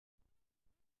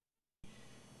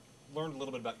learned a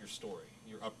little bit about your story,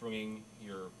 your upbringing,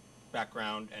 your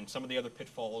background, and some of the other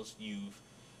pitfalls you've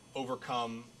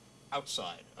overcome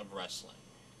outside of wrestling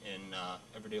in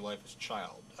everyday life as a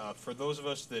child. For those of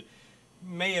us that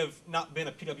may have not been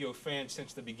a PWO fan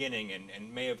since the beginning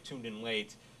and may have tuned in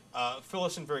late, fill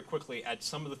us in very quickly at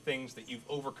some of the things that you've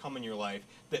overcome in your life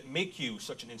that make you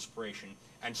such an inspiration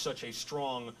and such a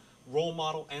strong role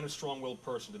model and a strong-willed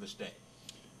person to this day.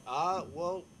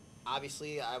 Well,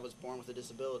 obviously I was born with a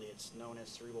disability. It's known as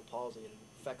cerebral palsy. It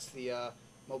affects the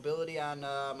mobility on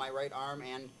my right arm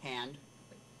and hand.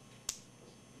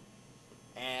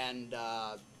 And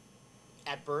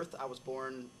at birth, I was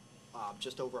born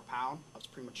just over a pound. I was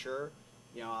premature.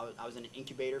 You know, I was in an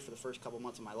incubator for the first couple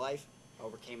months of my life. I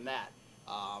overcame that.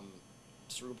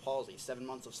 Cerebral palsy, 7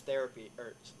 months of therapy,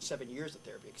 or 7 years of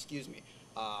therapy, excuse me.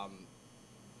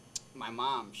 My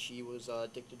mom, she was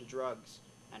addicted to drugs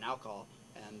and alcohol,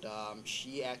 and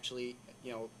she actually,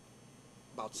 you know,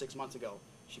 about 6 months ago,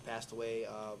 she passed away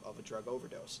of a drug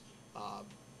overdose.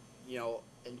 You know,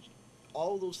 and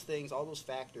all those things, all those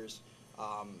factors,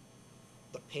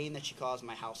 the pain that she caused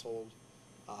my household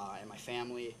and my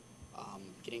family,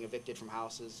 getting evicted from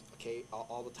houses, okay,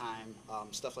 all the time,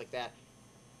 stuff like that.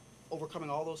 Overcoming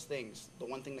all those things, the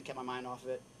one thing that kept my mind off of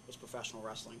it was professional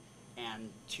wrestling. And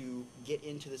to get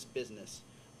into this business,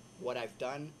 what I've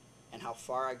done and how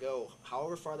far I go,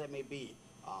 however far that may be,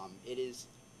 it is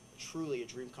truly a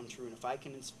dream come true. And if I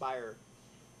can inspire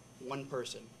one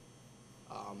person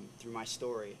through my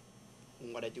story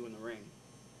and what I do in the ring,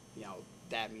 you know,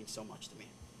 that means so much to me.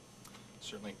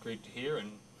 Certainly great to hear.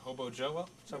 And Hobo Joe, well,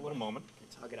 let's have a little moment.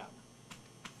 Let's hug it out.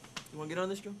 You want to get on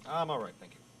this, Joe? I'm all right,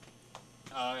 thank you.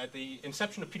 At the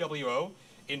inception of PWO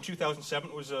in 2007,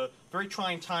 it was a very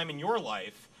trying time in your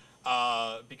life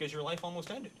because your life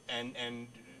almost ended, and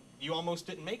you almost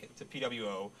didn't make it to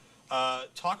PWO.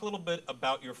 Talk a little bit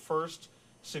about your first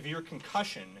severe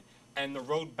concussion and the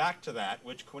road back to that,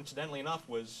 which coincidentally enough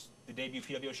was the debut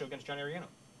PWO show against Johnny Ariano.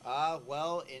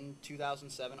 Well, in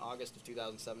 2007, August of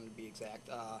 2007 to be exact,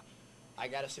 I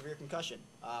got a severe concussion,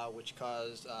 which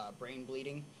caused brain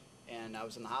bleeding, and I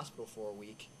was in the hospital for a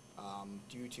week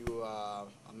due to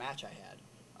a match I had,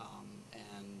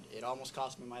 and it almost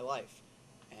cost me my life,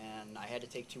 and I had to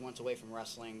take 2 months away from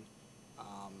wrestling,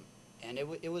 and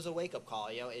it was a wake-up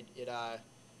call. You know,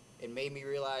 it made me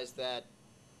realize that,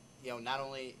 you know, not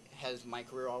only has my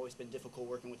career always been difficult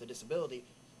working with a disability,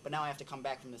 but now I have to come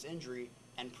back from this injury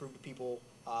and prove to people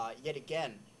yet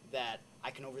again that I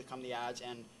can overcome the odds,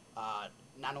 and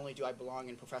not only do I belong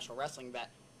in professional wrestling, but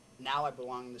now I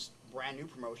belong in this brand new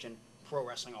promotion, Pro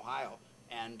Wrestling Ohio.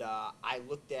 And I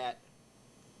looked at,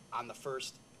 on the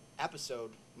first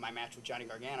episode, my match with Johnny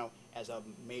Gargano as a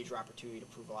major opportunity to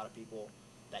prove a lot of people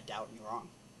that doubt me wrong.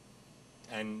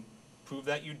 And prove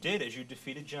that you did, as you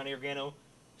defeated Johnny Gargano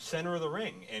center of the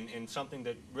ring in something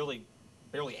that really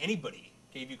barely anybody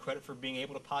gave you credit for being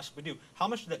able to possibly do. How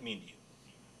much did that mean to you?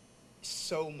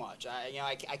 So much.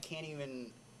 I can't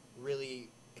even really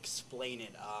explain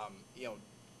it. You know,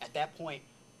 at that point,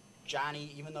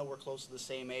 Johnny, even though we're close to the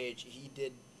same age,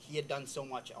 he had done so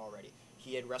much already.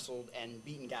 He had wrestled and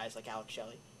beaten guys like Alex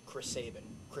Shelley, Chris Sabin,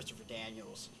 Christopher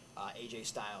Daniels, AJ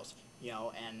Styles. You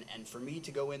know, and for me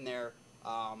to go in there,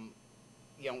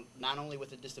 you know, not only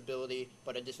with a disability,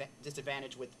 but a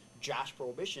disadvantage with Josh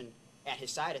Prohibition at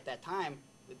his side at that time,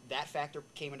 that factor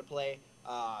came into play.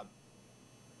 What are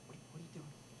you doing?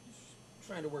 Just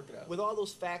trying to work it out. With all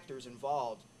those factors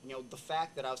involved, you know, the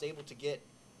fact that I was able to get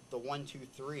the 1, 2,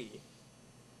 3,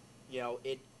 you know,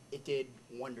 it did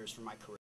wonders for my career.